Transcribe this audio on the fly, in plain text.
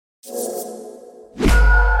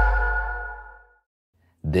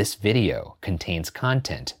This video contains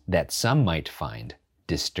content that some might find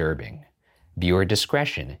disturbing. Viewer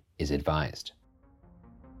discretion is advised.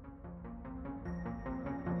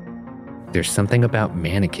 There's something about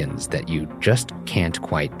mannequins that you just can't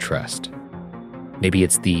quite trust. Maybe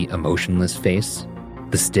it's the emotionless face,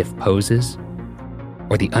 the stiff poses,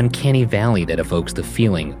 or the uncanny valley that evokes the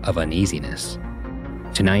feeling of uneasiness.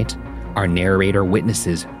 Tonight, our narrator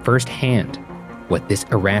witnesses firsthand what this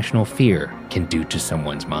irrational fear can do to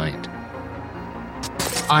someone's mind.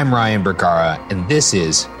 I'm Ryan Bergara, and this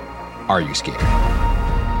is Are You Scared?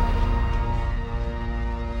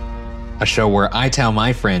 A show where I tell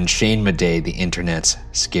my friend Shane Madej the internet's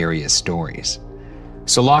scariest stories.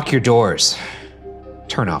 So lock your doors,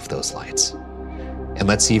 turn off those lights, and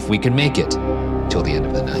let's see if we can make it till the end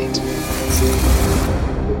of the night.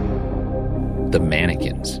 The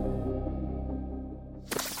mannequins.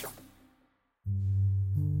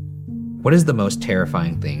 What is the most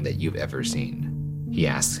terrifying thing that you've ever seen? He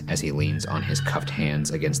asks as he leans on his cuffed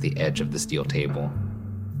hands against the edge of the steel table.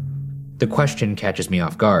 The question catches me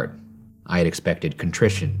off guard. I had expected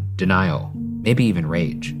contrition, denial, maybe even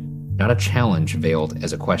rage, not a challenge veiled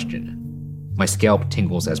as a question. My scalp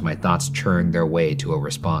tingles as my thoughts churn their way to a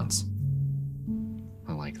response.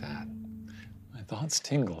 I like that. My thoughts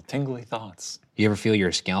tingle, tingly thoughts. You ever feel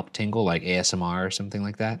your scalp tingle like ASMR or something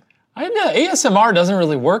like that? ASMR doesn't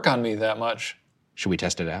really work on me that much. Should we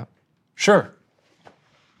test it out? Sure.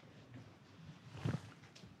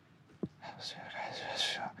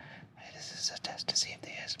 This is a test to see if the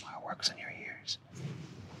ASMR works in your ears.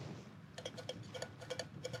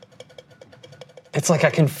 It's like I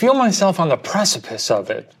can feel myself on the precipice of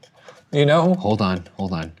it, you know? Hold on.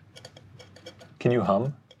 Can you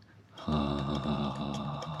hum?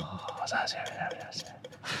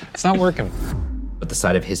 It's not working. But the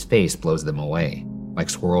side of his face blows them away, like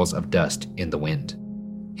swirls of dust in the wind.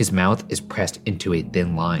 His mouth is pressed into a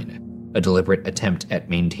thin line, a deliberate attempt at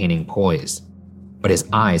maintaining poise. But his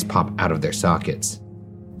eyes pop out of their sockets.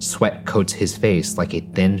 Sweat coats his face like a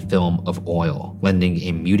thin film of oil, lending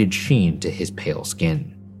a muted sheen to his pale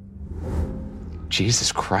skin.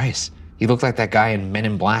 Jesus Christ. He looked like that guy in Men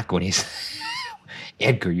in Black when he's...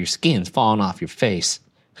 Edgar, your skin's falling off your face.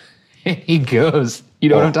 He goes. You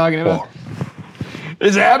know what I'm talking about?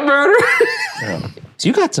 Is that murder? Yeah. So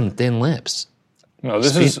you got some thin lips. No,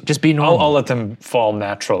 just be normal. I'll let them fall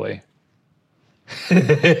naturally.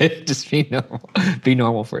 Just be normal. Be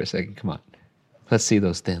normal for a second. Come on. Let's see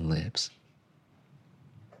those thin lips.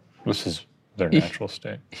 This is their natural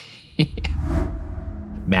state.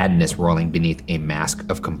 Madness rolling beneath a mask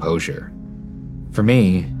of composure. For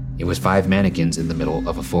me, it was 5 mannequins in the middle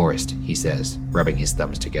of a forest, he says, rubbing his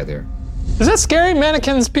thumbs together. Is that scary?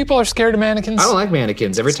 Mannequins? People are scared of mannequins? I don't like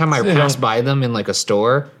mannequins. Every time I pass by them in like a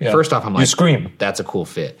store, first off, I'm like, you scream. That's a cool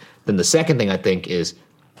fit. Then the second thing I think is,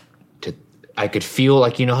 I could feel,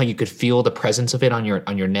 like, you know how you could feel the presence of it on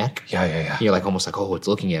your neck? Yeah. You're like almost like, oh, it's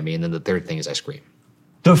looking at me. And then the third thing is I scream.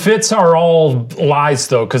 The fits are all lies,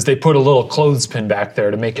 though, because they put a little clothespin back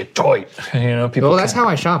there to make it tight. You know, people. Well, that's how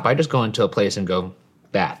I shop. I just go into a place and go,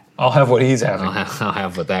 that. I'll have what he's having. I'll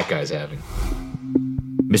have what that guy's having.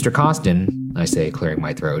 Mr. Costin, I say, clearing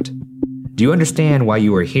my throat, do you understand why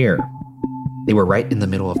you are here? They were right in the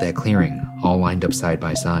middle of that clearing, all lined up side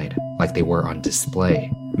by side, like they were on display.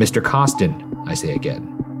 Mr. Costin, I say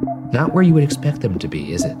again, not where you would expect them to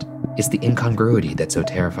be, is it? It's the incongruity that so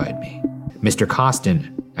terrified me. Mr.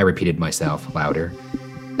 Costin, I repeated myself louder.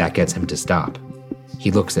 That gets him to stop. He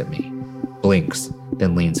looks at me, blinks,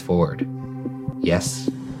 then leans forward. Yes,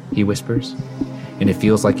 he whispers, and it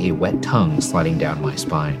feels like a wet tongue sliding down my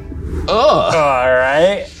spine. Ugh! All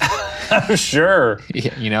right. I'm sure.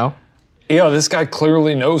 Yeah, you know? Yeah, this guy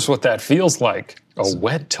clearly knows what that feels like. A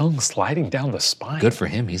wet tongue sliding down the spine. Good for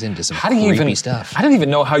him. He's into some creepy stuff. I don't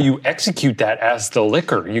even know how you execute that as the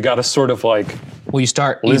licker. You got to sort of like... Well, you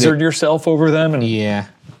start... lizard yourself over them and... Yeah.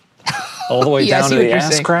 All the way down to the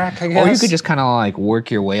ass crack, I guess? Or you could just kind of like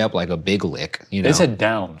work your way up like a big lick, you know? They said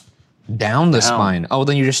down. Down the spine. Oh,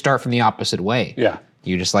 then you just start from the opposite way. Yeah.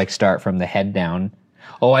 You just like start from the head down.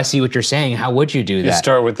 Oh, I see what you're saying. How would you do that? You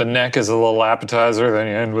start with the neck as a little appetizer, then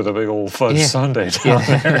you end with a big old fudge sundae down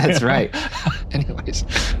there. That's right. Anyways.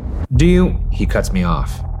 Do you... He cuts me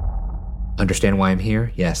off. Understand why I'm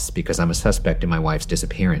here? Yes, because I'm a suspect in my wife's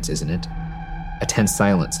disappearance, isn't it? A tense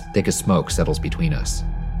silence, thick as smoke, settles between us.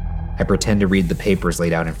 I pretend to read the papers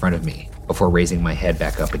laid out in front of me before raising my head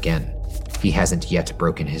back up again. He hasn't yet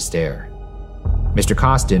broken his stare. Mr.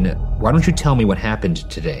 Costin, why don't you tell me what happened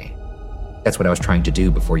today? That's what I was trying to do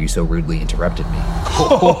before you so rudely interrupted me.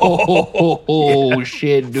 Oh,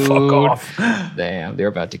 shit, dude. Fuck off. Damn, they're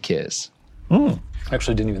about to kiss. I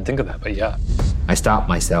actually didn't even think of that, but yeah. I stopped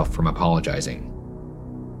myself from apologizing.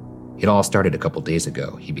 It all started a couple days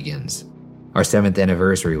ago, he begins. Our 7th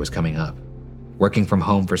anniversary was coming up. Working from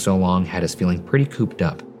home for so long had us feeling pretty cooped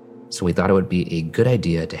up, so we thought it would be a good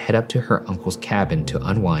idea to head up to her uncle's cabin to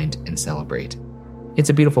unwind and celebrate. It's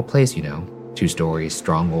a beautiful place, 2 stories,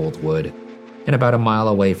 strong old wood, and about a mile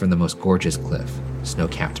away from the most gorgeous cliff,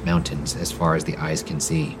 snow-capped mountains as far as the eyes can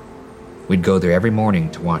see. We'd go there every morning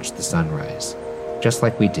to watch the sunrise, just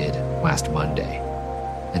like we did last Monday.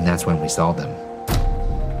 And that's when we saw them.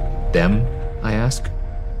 Them? I ask.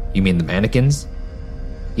 You mean the mannequins?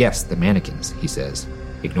 Yes, the mannequins, he says,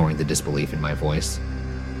 ignoring the disbelief in my voice.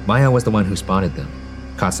 Maya was the one who spotted them,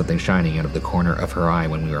 caught something shining out of the corner of her eye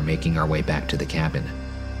when we were making our way back to the cabin.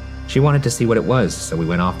 She wanted to see what it was, so we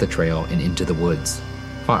went off the trail and into the woods,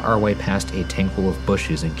 fought our way past a tangle of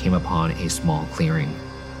bushes and came upon a small clearing.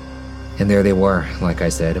 And there they were, like I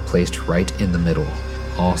said, placed right in the middle,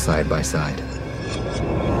 all side by side.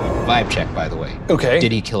 Vibe check, by the way. Okay.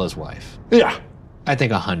 Did he kill his wife? Yeah. I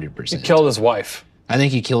think 100%. He killed his wife. I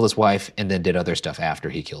think he killed his wife and then did other stuff after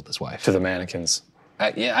he killed his wife. To the mannequins.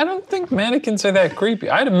 I don't think mannequins are that creepy.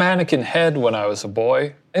 I had a mannequin head when I was a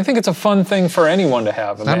boy. I think it's a fun thing for anyone to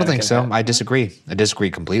have. I don't think so. Head. I disagree. I disagree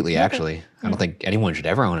completely, actually. I don't think anyone should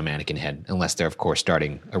ever own a mannequin head unless they're, of course,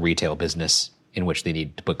 starting a retail business in which they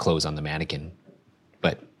need to put clothes on the mannequin.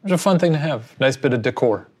 But it's a fun thing to have. Nice bit of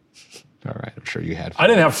decor. All right, I'm sure you had. I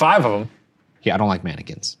didn't have 5 of them. Yeah, I don't like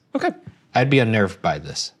mannequins. Okay. I'd be unnerved by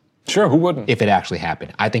this. Sure, who wouldn't? If it actually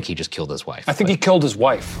happened. I think he just killed his wife. I think he killed his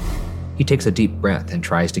wife. He takes a deep breath and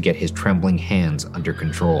tries to get his trembling hands under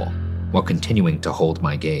control while continuing to hold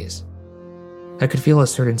my gaze. I could feel a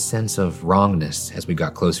certain sense of wrongness as we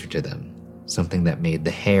got closer to them, something that made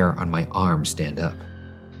the hair on my arm stand up.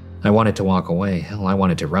 I wanted to walk away, hell, I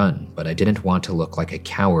wanted to run, but I didn't want to look like a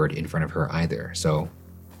coward in front of her either, so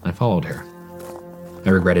I followed her.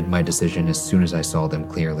 I regretted my decision as soon as I saw them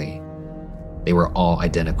clearly. They were all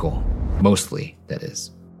identical, mostly, that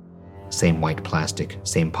is. Same white plastic,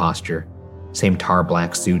 same posture, same tar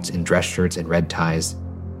black suits and dress shirts and red ties,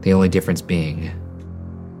 the only difference being...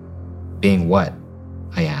 Being what?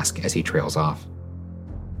 I ask as he trails off.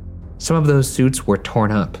 Some of those suits were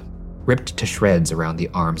torn up, ripped to shreds around the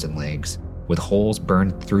arms and legs, with holes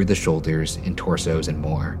burned through the shoulders and torsos and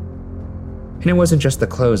more. And it wasn't just the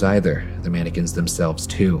clothes either, the mannequins themselves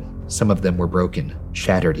too. Some of them were broken,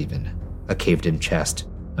 shattered even. A caved-in chest,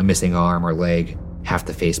 a missing arm or leg, half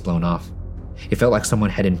the face blown off. It felt like someone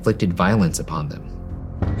had inflicted violence upon them.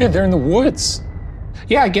 Yeah, they're in the woods.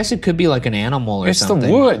 Yeah, I guess it could be like an animal or something. It's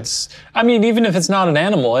the woods. I mean, even if it's not an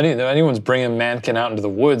animal, anyone's bringing a mannequin out into the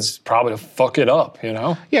woods probably to fuck it up,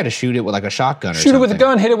 Yeah, to shoot it with like a shotgun or something. Shoot it with a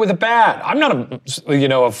gun, hit it with a bat. I'm not a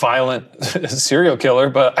violent serial killer,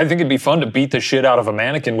 but I think it'd be fun to beat the shit out of a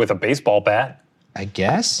mannequin with a baseball bat. I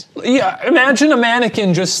guess. Yeah, imagine a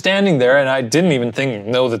mannequin just standing there, and I didn't even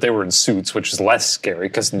know that they were in suits, which is less scary,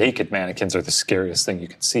 because naked mannequins are the scariest thing you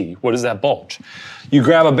can see. What is that bulge? You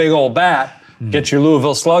grab a big old bat, get your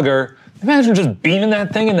Louisville Slugger, imagine just beating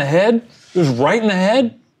that thing in the head, just right in the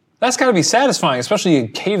head. That's gotta be satisfying, especially you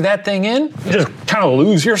cave that thing in, you just kind of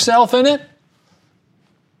lose yourself in it.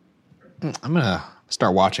 I'm gonna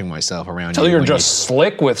start watching myself around until you're just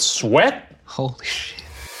slick with sweat? Holy shit.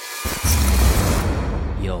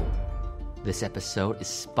 Yo, this episode is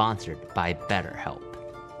sponsored by BetterHelp.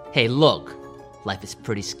 Hey, look, life is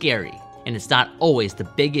pretty scary, and it's not always the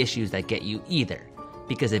big issues that get you either.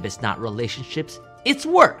 Because if it's not relationships, it's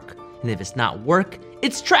work. And if it's not work,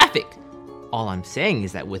 it's traffic. All I'm saying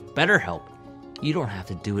is that with BetterHelp, you don't have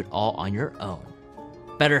to do it all on your own.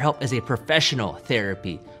 BetterHelp is a professional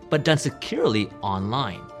therapy, but done securely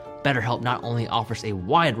online. BetterHelp not only offers a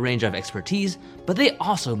wide range of expertise, but they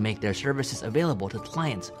also make their services available to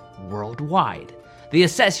clients worldwide. They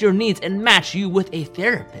assess your needs and match you with a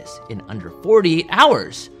therapist in under 48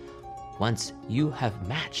 hours. Once you have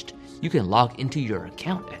matched, you can log into your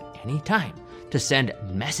account at any time to send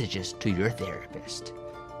messages to your therapist.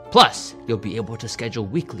 Plus, you'll be able to schedule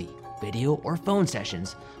weekly video or phone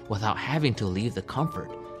sessions without having to leave the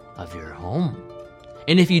comfort of your home.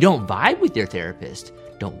 And if you don't vibe with your therapist,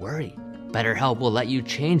 don't worry. BetterHelp will let you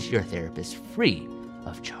change your therapist free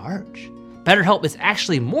of charge. BetterHelp is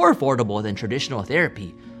actually more affordable than traditional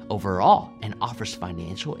therapy overall and offers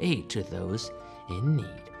financial aid to those in need.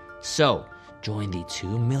 So, join the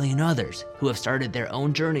 2 million others who have started their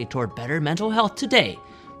own journey toward better mental health today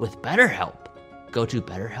with BetterHelp. Go to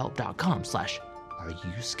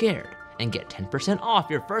betterhelp.com/areyouscared and get 10% off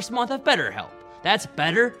your first month of BetterHelp. That's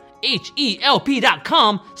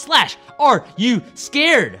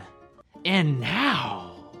betterhelp.com/areyouscared. And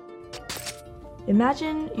now,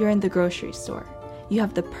 Imagine you're in the grocery store. You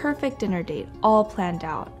have the perfect dinner date all planned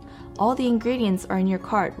out. All the ingredients are in your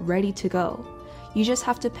cart, ready to go. You just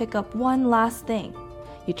have to pick up one last thing.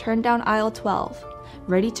 You turn down aisle 12,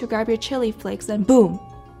 ready to grab your chili flakes, and boom,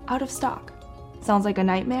 out of stock. Sounds like a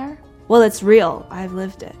nightmare? Well, it's real. I've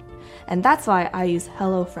lived it. And that's why I use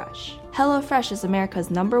HelloFresh. HelloFresh is America's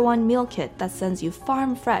 #1 meal kit that sends you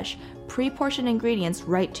farm-fresh, pre-portioned ingredients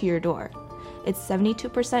right to your door. It's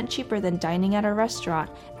 72% cheaper than dining at a restaurant,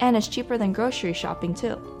 and it's cheaper than grocery shopping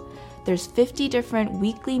too. There's 50 different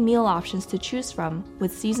weekly meal options to choose from,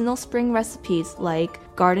 with seasonal spring recipes like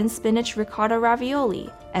garden spinach ricotta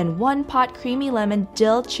ravioli and one-pot creamy lemon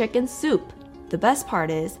dill chicken soup. The best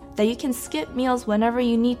part is that you can skip meals whenever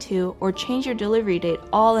you need to or change your delivery date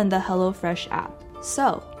all in the HelloFresh app.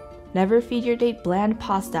 So, never feed your date bland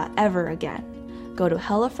pasta ever again. Go to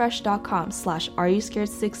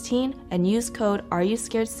hellofresh.com/areyouscared16 and use code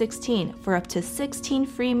areyouscared16 for up to 16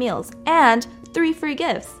 free meals and 3 free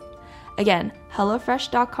gifts. Again,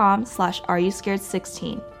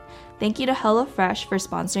 hellofresh.com/areyouscared16. Thank you to HelloFresh for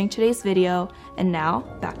sponsoring today's video, and now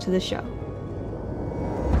back to the show.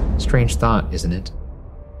 Strange thought, isn't it?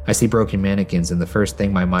 I see broken mannequins and the first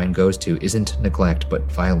thing my mind goes to isn't neglect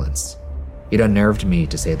but violence. It unnerved me,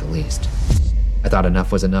 to say the least. I thought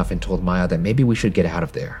enough was enough and told Maya that maybe we should get out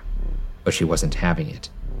of there. But she wasn't having it.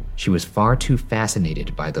 She was far too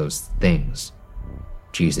fascinated by those things.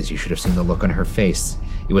 Jesus, you should have seen the look on her face.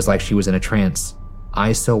 It was like she was in a trance,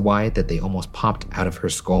 eyes so wide that they almost popped out of her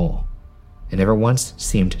skull, and never once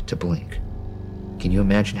seemed to blink. Can you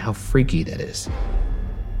imagine how freaky that is?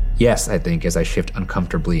 Yes, I think, as I shift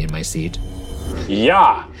uncomfortably in my seat.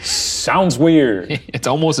 Yeah, sounds weird. It's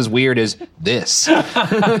almost as weird as this.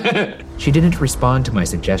 She didn't respond to my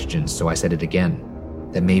suggestions, so I said it again,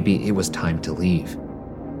 that maybe it was time to leave.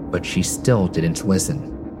 But she still didn't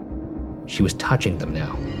listen. She was touching them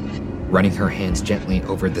now, running her hands gently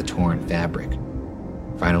over the torn fabric.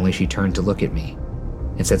 Finally, she turned to look at me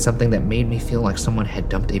and said something that made me feel like someone had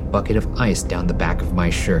dumped a bucket of ice down the back of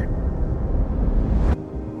my shirt.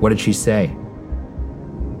 What did she say?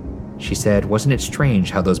 She said, wasn't it strange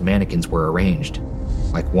how those mannequins were arranged,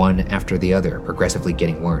 like one after the other, progressively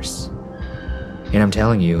getting worse? And I'm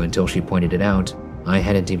telling you, until she pointed it out, I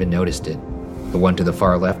hadn't even noticed it. The one to the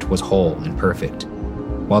far left was whole and perfect,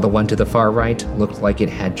 while the one to the far right looked like it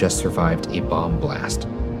had just survived a bomb blast.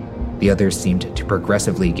 The others seemed to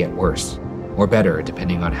progressively get worse, or better,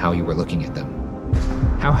 depending on how you were looking at them.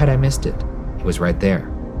 How had I missed it? It was right there,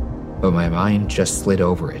 but my mind just slid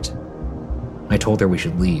over it. I told her we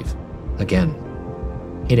should leave. Again.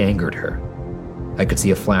 It angered her. I could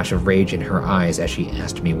see a flash of rage in her eyes as she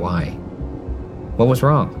asked me why. What was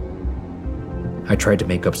wrong? I tried to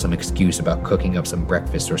make up some excuse about cooking up some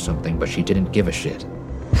breakfast or something, but she didn't give a shit.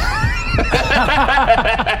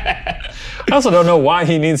 I also don't know why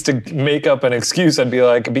he needs to make up an excuse. I'd be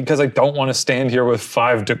like, because I don't want to stand here with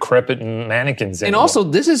 5 decrepit mannequins anymore. And also,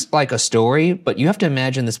 this is like a story, but you have to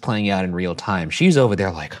imagine this playing out in real time. She's over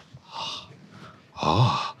there like,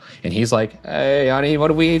 oh. And he's like, hey, honey,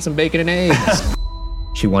 what if we ate some bacon and eggs?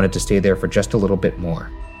 She wanted to stay there for just a little bit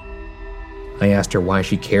more. I asked her why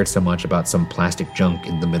she cared so much about some plastic junk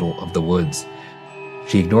in the middle of the woods.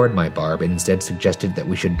 She ignored my barb and instead suggested that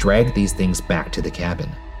we should drag these things back to the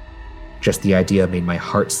cabin. Just the idea made my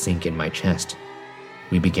heart sink in my chest.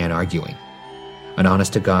 We began arguing. An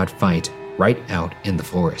honest-to-God fight right out in the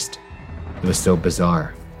forest. It was so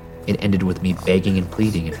bizarre. It ended with me begging and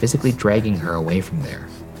pleading and physically dragging her away from there.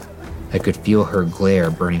 I could feel her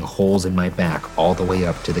glare burning holes in my back all the way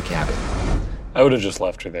up to the cabin. I would have just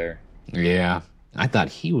left her there. Yeah, I thought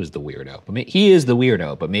he was the weirdo. I mean, he is the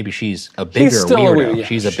weirdo, but maybe she's a bigger weirdo. Yeah,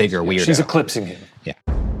 she's a bigger weirdo. She's eclipsing him. Yeah.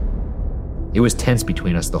 It was tense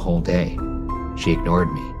between us the whole day. She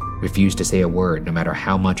ignored me, refused to say a word no matter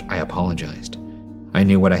how much I apologized. I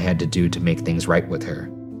knew what I had to do to make things right with her,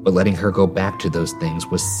 but letting her go back to those things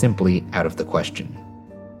was simply out of the question.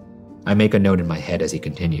 I make a note in my head as he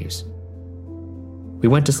continues. We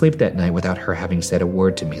went to sleep that night without her having said a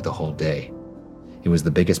word to me the whole day. It was the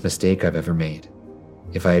biggest mistake I've ever made.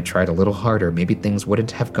 If I had tried a little harder, maybe things wouldn't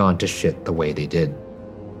have gone to shit the way they did.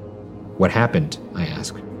 What happened? I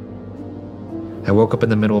asked. I woke up in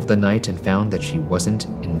the middle of the night and found that she wasn't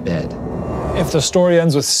in bed. If the story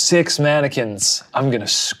ends with 6 mannequins, I'm gonna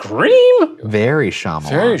scream. Very Shyamalan.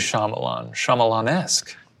 Very Shyamalan.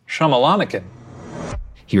 Shyamalan-esque. Shyamalanican.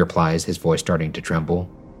 He replies, his voice starting to tremble.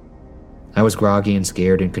 I was groggy and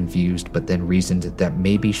scared and confused, but then reasoned that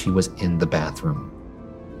maybe she was in the bathroom.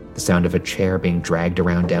 The sound of a chair being dragged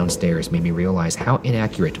around downstairs made me realize how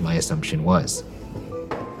inaccurate my assumption was.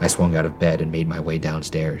 I swung out of bed and made my way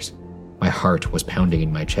downstairs. My heart was pounding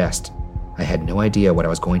in my chest. I had no idea what I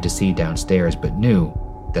was going to see downstairs, but knew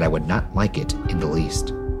that I would not like it in the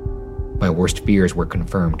least. My worst fears were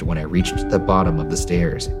confirmed when I reached the bottom of the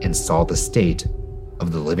stairs and saw the state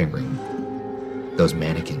of the living room. Those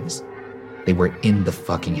mannequins. They were in the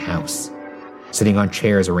fucking house, sitting on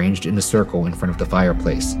chairs arranged in a circle in front of the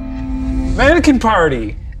fireplace. Mannequin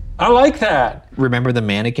party! I like that. Remember the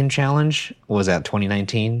mannequin challenge? What was that,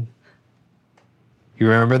 2019? You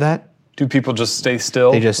remember that? Do people just stay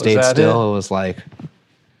still? They just stayed still. It was like...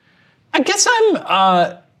 I guess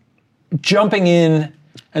I'm jumping in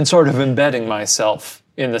and sort of embedding myself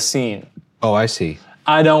in the scene. Oh, I see.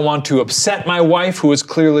 I don't want to upset my wife, who has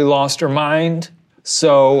clearly lost her mind,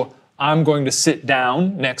 so I'm going to sit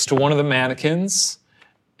down next to one of the mannequins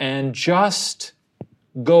and just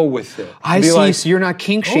go with it. I see, like, so you're not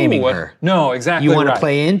kink-shaming her. No, exactly. You want to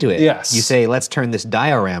play into it. Yes. You say, let's turn this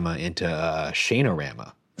diorama into a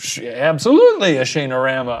Shane-orama. Absolutely a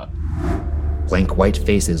Shane-orama. Blank white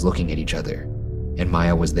faces looking at each other, and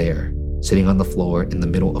Maya was there, sitting on the floor in the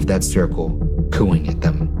middle of that circle, cooing at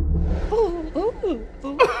them.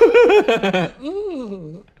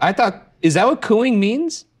 I thought, is that what cooing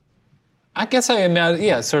means? I guess I imagine,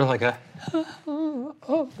 yeah, it's sort of like a...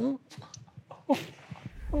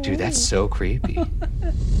 Dude, that's so creepy.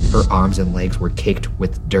 Her arms and legs were caked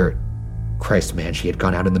with dirt. Christ, man, she had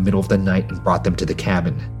gone out in the middle of the night and brought them to the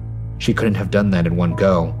cabin. She couldn't have done that in one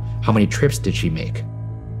go. How many trips did she make?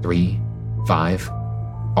 3? 5?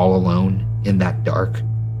 All alone, in that dark,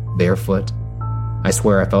 barefoot? I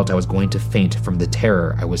swear I felt I was going to faint from the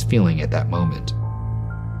terror I was feeling at that moment.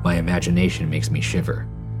 My imagination makes me shiver.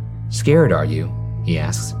 Scared, are you? He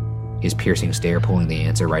asks, his piercing stare pulling the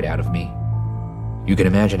answer right out of me. You can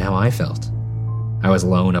imagine how I felt. I was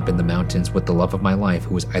alone up in the mountains with the love of my life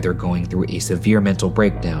who was either going through a severe mental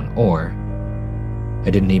breakdown or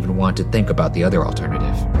I didn't even want to think about the other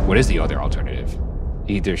alternative. What is the other alternative?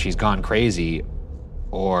 Either she's gone crazy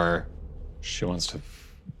or... She wants to...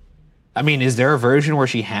 I mean, is there a version where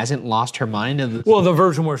she hasn't lost her mind? Well, the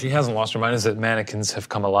version where she hasn't lost her mind is that mannequins have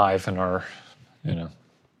come alive and are,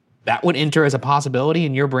 That would enter as a possibility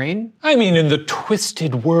in your brain? I mean, in the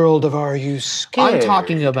twisted world of Are You Scared? I'm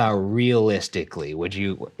talking about realistically. Would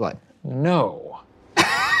you, what? No.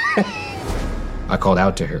 I called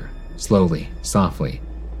out to her, slowly, softly,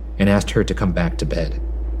 and asked her to come back to bed.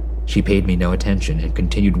 She paid me no attention and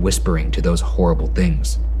continued whispering to those horrible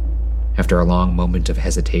things. After a long moment of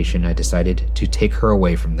hesitation, I decided to take her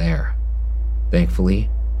away from there. Thankfully,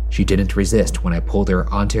 she didn't resist when I pulled her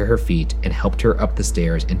onto her feet and helped her up the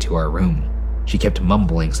stairs into our room. She kept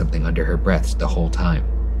mumbling something under her breath the whole time.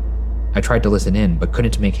 I tried to listen in, but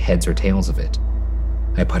couldn't make heads or tails of it.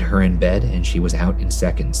 I put her in bed and she was out in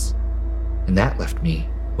seconds. And that left me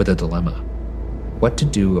with a dilemma. What to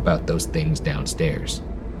do about those things downstairs?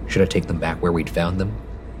 Should I take them back where we'd found them?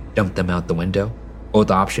 Dump them out the window? Both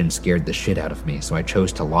options scared the shit out of me, so I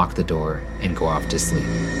chose to lock the door and go off to sleep.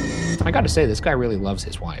 I gotta say, this guy really loves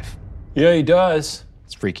his wife. Yeah, he does.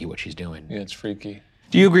 It's freaky what she's doing. Yeah, it's freaky.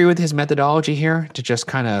 Do you agree with his methodology here? To just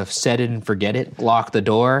kind of set it and forget it? Lock the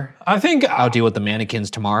door? I think... I'll deal with the mannequins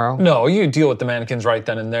tomorrow? No, you deal with the mannequins right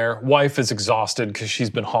then and there. Wife is exhausted because she's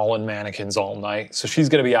been hauling mannequins all night, so she's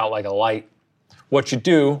gonna be out like a light. What you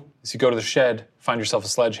do is you go to the shed, find yourself a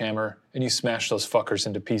sledgehammer, and you smash those fuckers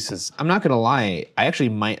into pieces. I'm not gonna lie, I actually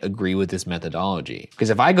might agree with this methodology. Because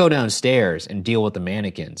if I go downstairs and deal with the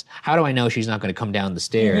mannequins, how do I know she's not gonna come down the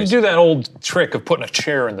stairs? You do that old trick of putting a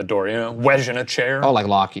chair in the door, wedging a chair. Oh, like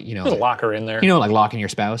lock it, Just lock her in there. Like locking your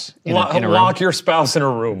spouse in a room? Lock your spouse in a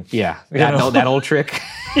room. Yeah, that old trick.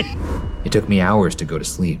 It took me hours to go to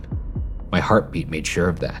sleep. My heartbeat made sure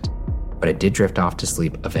of that. But I did drift off to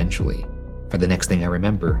sleep eventually. For the next thing I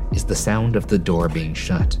remember is the sound of the door being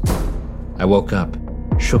shut. I woke up,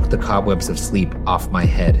 shook the cobwebs of sleep off my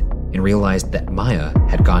head, and realized that Maya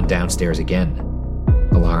had gone downstairs again.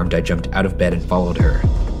 Alarmed, I jumped out of bed and followed her.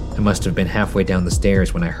 I must have been halfway down the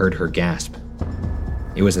stairs when I heard her gasp.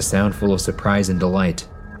 It was a sound full of surprise and delight.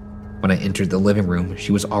 When I entered the living room,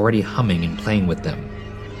 she was already humming and playing with them.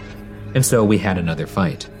 And so we had another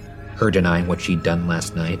fight. Her denying what she'd done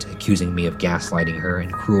last night, accusing me of gaslighting her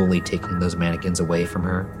and cruelly taking those mannequins away from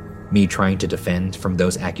her. Me trying to defend from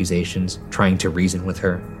those accusations, trying to reason with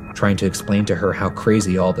her, trying to explain to her how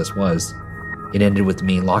crazy all this was. It ended with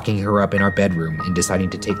me locking her up in our bedroom and deciding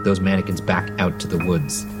to take those mannequins back out to the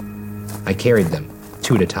woods. I carried them,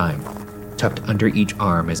 2 at a time, tucked under each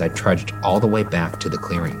arm as I trudged all the way back to the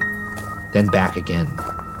clearing. Then back again,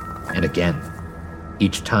 and again.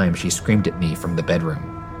 Each time she screamed at me from the bedroom,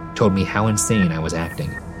 told me how insane I was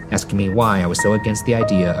acting, asking me why I was so against the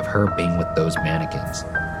idea of her being with those mannequins.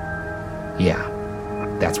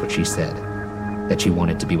 Yeah, that's what she said. That she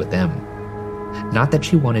wanted to be with them. Not that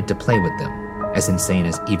she wanted to play with them, as insane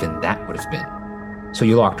as even that would have been. So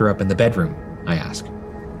you locked her up in the bedroom, I ask.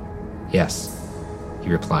 Yes, he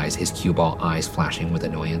replies, his cue ball eyes flashing with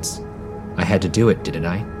annoyance. I had to do it, didn't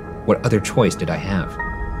I? What other choice did I have?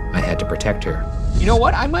 I had to protect her. You know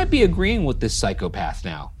what? I might be agreeing with this psychopath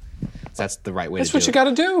now. That's the right way to do it. That's what you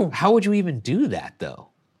gotta do. How would you even do that, though?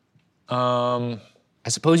 I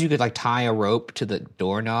suppose you could like tie a rope to the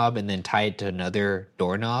doorknob and then tie it to another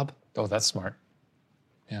doorknob. Oh, that's smart.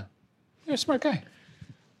 Yeah. You're a smart guy.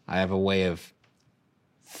 I have a way of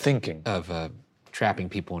Thinking. Trapping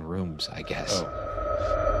people in rooms, I guess.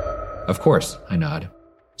 Oh. Of course, I nod.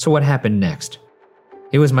 So what happened next?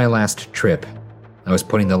 It was my last trip. I was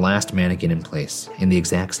putting the last mannequin in place, in the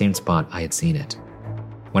exact same spot I had seen it,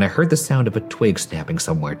 when I heard the sound of a twig snapping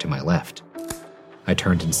somewhere to my left. I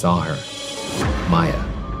turned and saw her. Maya.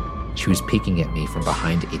 She was peeking at me from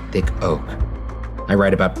behind a thick oak. I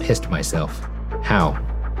right about pissed myself. How?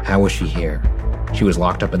 How was she here? She was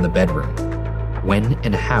locked up in the bedroom. When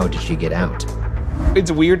and how did she get out?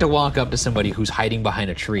 It's weird to walk up to somebody who's hiding behind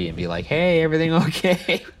a tree and be like, hey, everything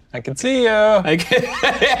okay? I can see you.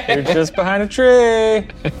 You're just behind a tree.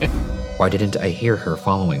 Why didn't I hear her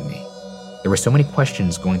following me? There were so many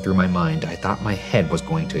questions going through my mind, I thought my head was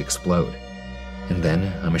going to explode. And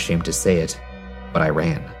then, I'm ashamed to say it, but I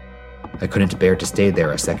ran. I couldn't bear to stay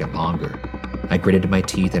there a second longer. I gritted my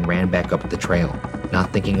teeth and ran back up the trail,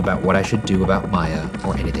 not thinking about what I should do about Maya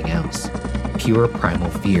or anything else. Pure primal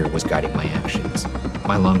fear was guiding my actions.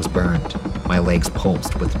 My lungs burned, my legs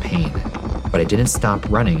pulsed with pain, but I didn't stop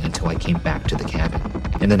running until I came back to the cabin.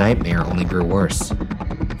 And the nightmare only grew worse.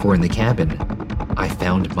 For in the cabin, I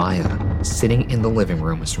found Maya, sitting in the living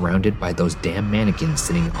room surrounded by those damn mannequins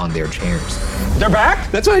sitting on their chairs. They're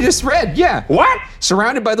back? That's what I just read, yeah. What?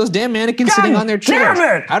 Surrounded by those damn mannequins sitting on their chairs.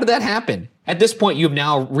 Damn it! How did that happen? At this point, you've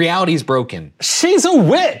now, reality's broken. She's a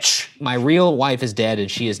witch. My real wife is dead and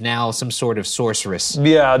she is now some sort of sorceress.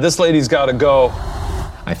 Yeah, this lady's gotta go.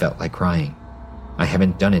 I felt like crying. I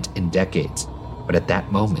haven't done it in decades, but at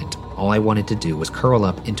that moment, all I wanted to do was curl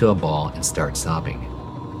up into a ball and start sobbing.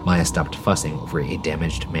 Maya stopped fussing over a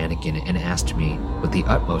damaged mannequin and asked me, with the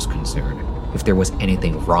utmost concern, if there was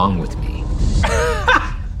anything wrong with me.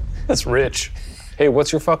 That's rich. Hey,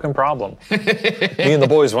 what's your fucking problem? Me and the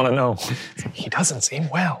boys want to know. He doesn't seem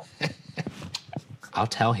well. I'll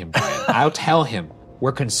tell him, Brian. I'll tell him.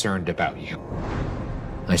 We're concerned about you.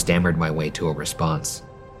 I stammered my way to a response.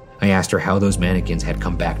 I asked her how those mannequins had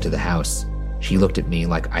come back to the house. She looked at me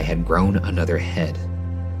like I had grown another head.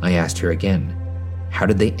 I asked her again, how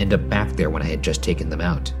did they end up back there when I had just taken them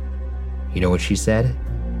out? You know what she said?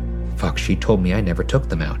 Fuck, she told me I never took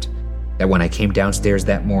them out. That when I came downstairs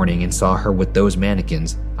that morning and saw her with those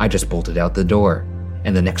mannequins, I just bolted out the door.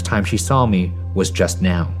 And the next time she saw me was just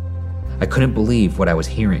now. I couldn't believe what I was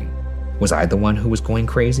hearing. Was I the one who was going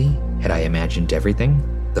crazy? Had I imagined everything?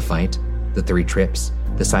 The fight, the 3 trips,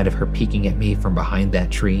 the sight of her peeking at me from behind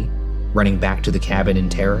that tree, running back to the cabin in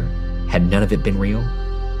terror? Had none of it been real?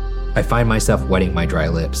 I find myself wetting my dry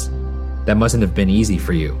lips. That mustn't have been easy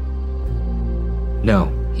for you.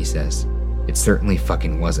 No, he says. It certainly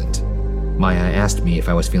fucking wasn't. Maya asked me if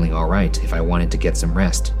I was feeling alright, if I wanted to get some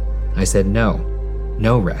rest. I said no.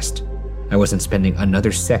 No rest. I wasn't spending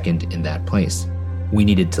another second in that place. We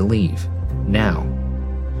needed to leave. Now.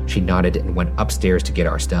 She nodded and went upstairs to get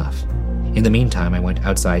our stuff. In the meantime, I went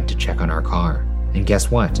outside to check on our car. And guess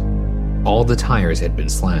what? All the tires had been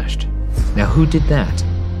slashed. Now who did that?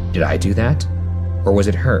 Did I do that? Or was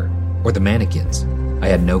it her? Or the mannequins? I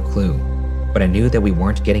had no clue. But I knew that we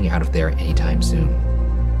weren't getting out of there anytime soon.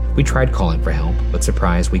 We tried calling for help, but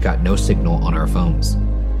surprise, we got no signal on our phones.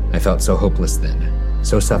 I felt so hopeless then,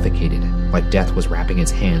 so suffocated, like death was wrapping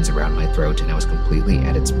its hands around my throat and I was completely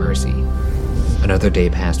at its mercy. Another day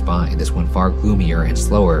passed by, this one far gloomier and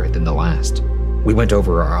slower than the last. We went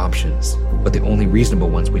over our options, but the only reasonable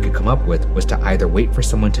ones we could come up with was to either wait for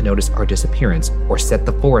someone to notice our disappearance or set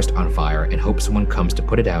the forest on fire and hope someone comes to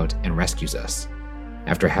put it out and rescues us.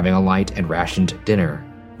 After having a light and rationed dinner,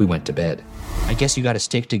 we went to bed. I guess you gotta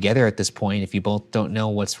stick together at this point if you both don't know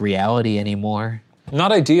what's reality anymore.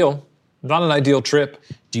 Not ideal. Not an ideal trip.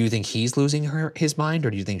 Do you think he's losing his mind, or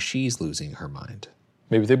do you think she's losing her mind?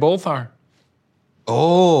 Maybe they both are.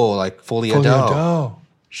 Oh, like folie à dos. Folie-à-dos.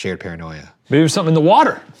 Shared paranoia. Maybe there's something in the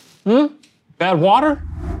water. Bad water?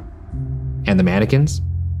 And the mannequins?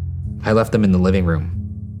 I left them in the living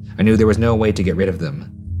room. I knew there was no way to get rid of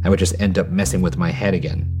them. I would just end up messing with my head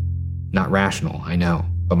again. Not rational, I know,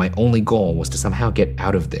 but my only goal was to somehow get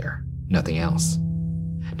out of there, nothing else.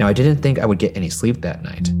 Now, I didn't think I would get any sleep that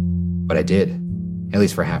night, But I did, at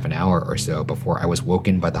least for half an hour or so before I was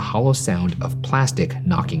woken by the hollow sound of plastic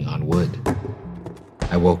knocking on wood.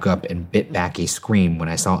 I woke up and bit back a scream when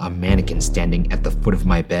I saw a mannequin standing at the foot of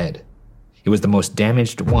my bed. It was the most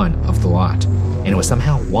damaged one of the lot, and it was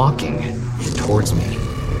somehow walking towards me.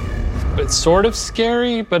 It's sort of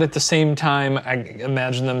scary, but at the same time, I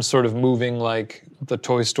imagine them sort of moving like the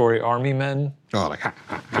Toy Story army men. Oh, like,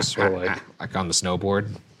 Just sort of like on the snowboard.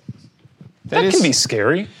 That can be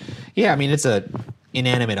scary. Yeah, I mean, it's a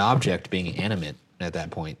inanimate object being animate at that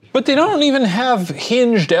point. But they don't even have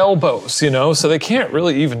hinged elbows, so they can't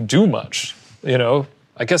really even do much, I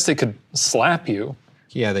guess they could slap you.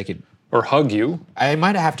 Yeah, they could. Or hug you. I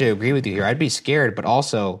might have to agree with you here. I'd be scared, but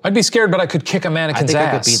also... I'd be scared, but I could kick a mannequin's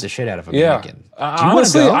ass. I could beat the shit out of a mannequin.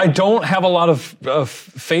 Honestly, I don't have a lot of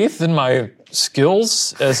faith in my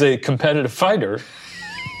skills as a competitive fighter.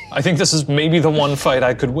 I think this is maybe the one fight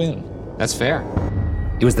I could win. That's fair.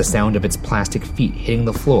 It was the sound of its plastic feet hitting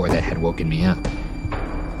the floor that had woken me up.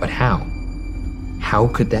 But how? How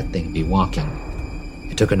could that thing be walking?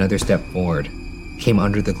 I took another step forward, came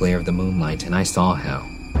under the glare of the moonlight, and I saw how.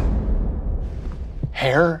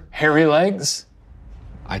 Hairy legs?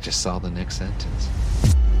 I just saw the next sentence.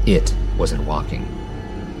 It wasn't walking.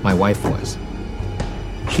 My wife was.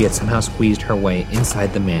 She had somehow squeezed her way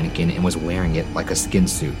inside the mannequin and was wearing it like a skin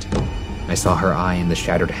suit. I saw her eye in the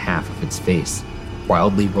shattered half of its face,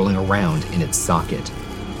 wildly rolling around in its socket.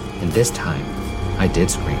 And this time, I did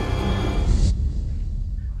scream.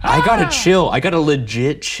 I got a chill. I got a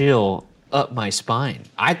legit chill up my spine.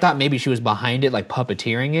 I thought maybe she was behind it, like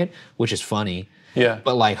puppeteering it, which is funny. Yeah.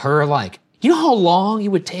 But like her, you know how long it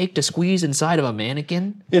would take to squeeze inside of a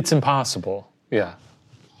mannequin? It's impossible. Yeah.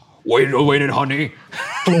 Wait it, honey.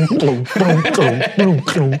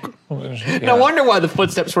 No wonder why the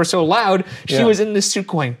footsteps were so loud. She was in this suit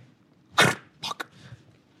going.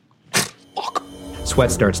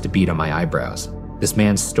 Sweat starts to bead on my eyebrows. This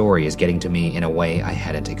man's story is getting to me in a way I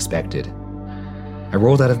hadn't expected. I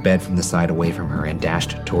rolled out of bed from the side away from her and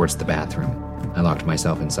dashed towards the bathroom. I locked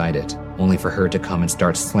myself inside it, only for her to come and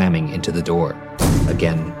start slamming into the door.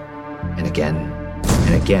 Again, and again,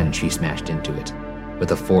 and again she smashed into it,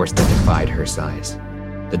 with a force that defied her size.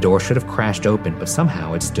 The door should have crashed open, but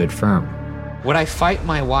somehow it stood firm. Would I fight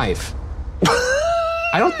my wife?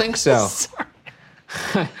 I don't think so.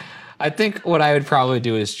 I think what I would probably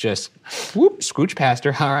do is just, scooch past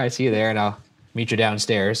her. All right, see you there, and I'll meet you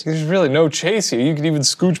downstairs. There's really no chase here. You could even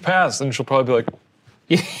scooch past, and she'll probably be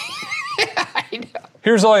like, I know.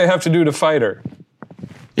 Here's all you have to do to fight her.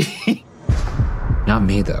 Not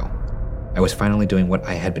me, though. I was finally doing what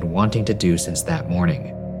I had been wanting to do since that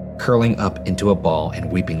morning, curling up into a ball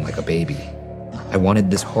and weeping like a baby. I wanted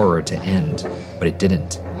this horror to end, but it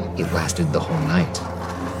didn't. It lasted the whole night.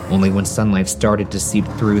 Only when sunlight started to seep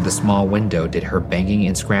through the small window did her banging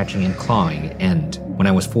and scratching and clawing end. When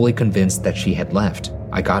I was fully convinced that she had left,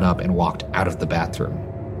 I got up and walked out of the bathroom.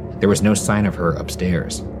 There was no sign of her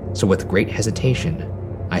upstairs, so with great hesitation,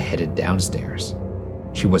 I headed downstairs.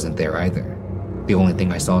 She wasn't there either. The only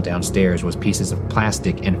thing I saw downstairs was pieces of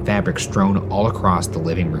plastic and fabric strewn all across the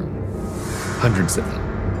living room. Hundreds of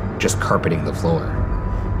them, just carpeting the floor.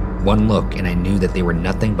 One look and I knew that they were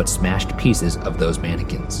nothing but smashed pieces of those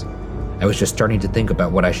mannequins. I was just starting to think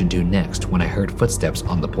about what I should do next when I heard footsteps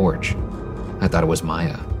on the porch. I thought it was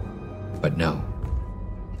Maya, but no.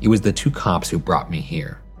 It was the two cops who brought me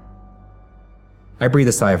here. I breathe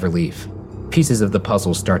a sigh of relief. Pieces of the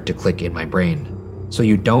puzzle start to click in my brain. So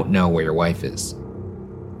you don't know where your wife is?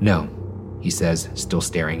 No, he says, still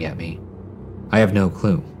staring at me. I have no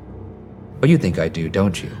clue. But you think I do,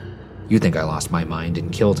 don't you? You think I lost my mind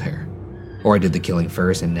and killed her. Or I did the killing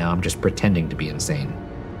first and now I'm just pretending to be insane.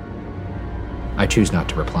 I choose not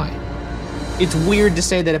to reply. It's weird to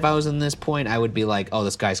say that if I was in this point, I would be like, oh,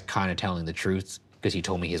 this guy's kind of telling the truth because he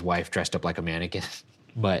told me his wife dressed up like a mannequin.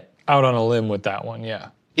 But out on a limb with that one, yeah.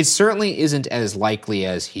 It certainly isn't as likely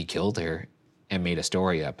as he killed her and made a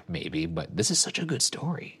story up, maybe, but this is such a good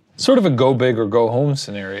story. Sort of a go big or go home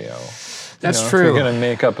scenario. That's true. If you're going to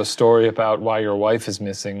make up a story about why your wife is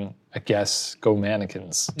missing, I guess go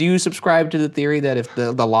mannequins. Do you subscribe to the theory that if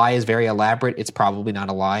the lie is very elaborate, it's probably not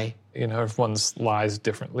a lie? Everyone's lies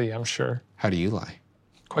differently, I'm sure. How do you lie?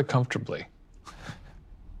 Quite comfortably.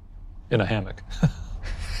 In a hammock.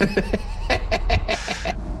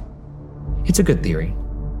 It's a good theory,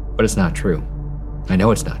 but it's not true. I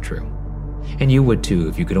know it's not true. And you would too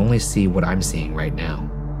if you could only see what I'm seeing right now.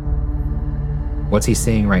 What's he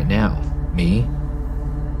seeing right now? Me?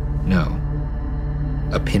 No.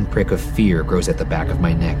 A pinprick of fear grows at the back of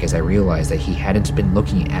my neck as I realize that he hadn't been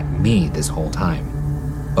looking at me this whole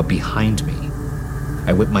time, but behind me,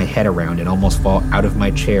 I whip my head around and almost fall out of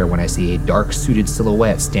my chair when I see a dark-suited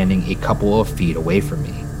silhouette standing a couple of feet away from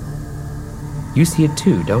me. You see it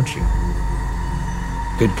too, don't you?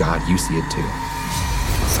 Good God, you see it too.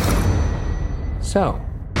 So,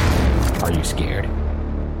 are you scared?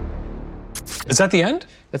 Is that the end?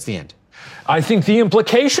 That's the end. I think the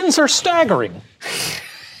implications are staggering.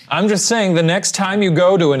 I'm just saying the next time you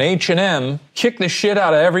go to an H&M, kick the shit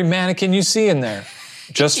out of every mannequin you see in there.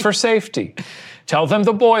 Just for safety. Tell them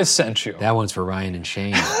the boys sent you. That one's for Ryan and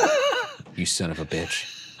Shane. You son of a bitch.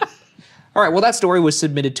 All right, well, that story was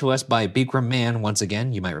submitted to us by Bikram Man. Once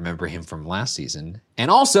again, you might remember him from last season.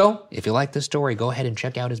 And also, if you like this story, go ahead and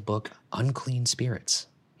check out his book, Unclean Spirits.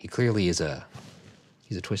 He clearly is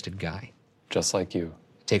he's a twisted guy. Just like you.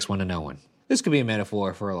 It takes one to know one. This could be a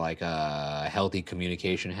metaphor for healthy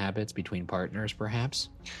communication habits between partners, perhaps.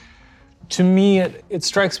 To me, it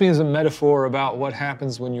strikes me as a metaphor about what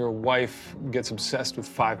happens when your wife gets obsessed with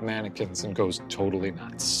 5 mannequins and goes totally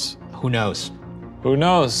nuts. Who knows? Who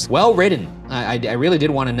knows? Well written. I really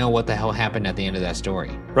did want to know what the hell happened at the end of that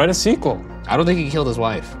story. Write a sequel. I don't think he killed his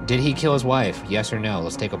wife. Did he kill his wife? Yes or no?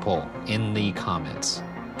 Let's take a poll in the comments.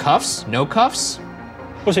 Cuffs? No cuffs?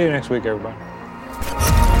 We'll see you next week, everybody.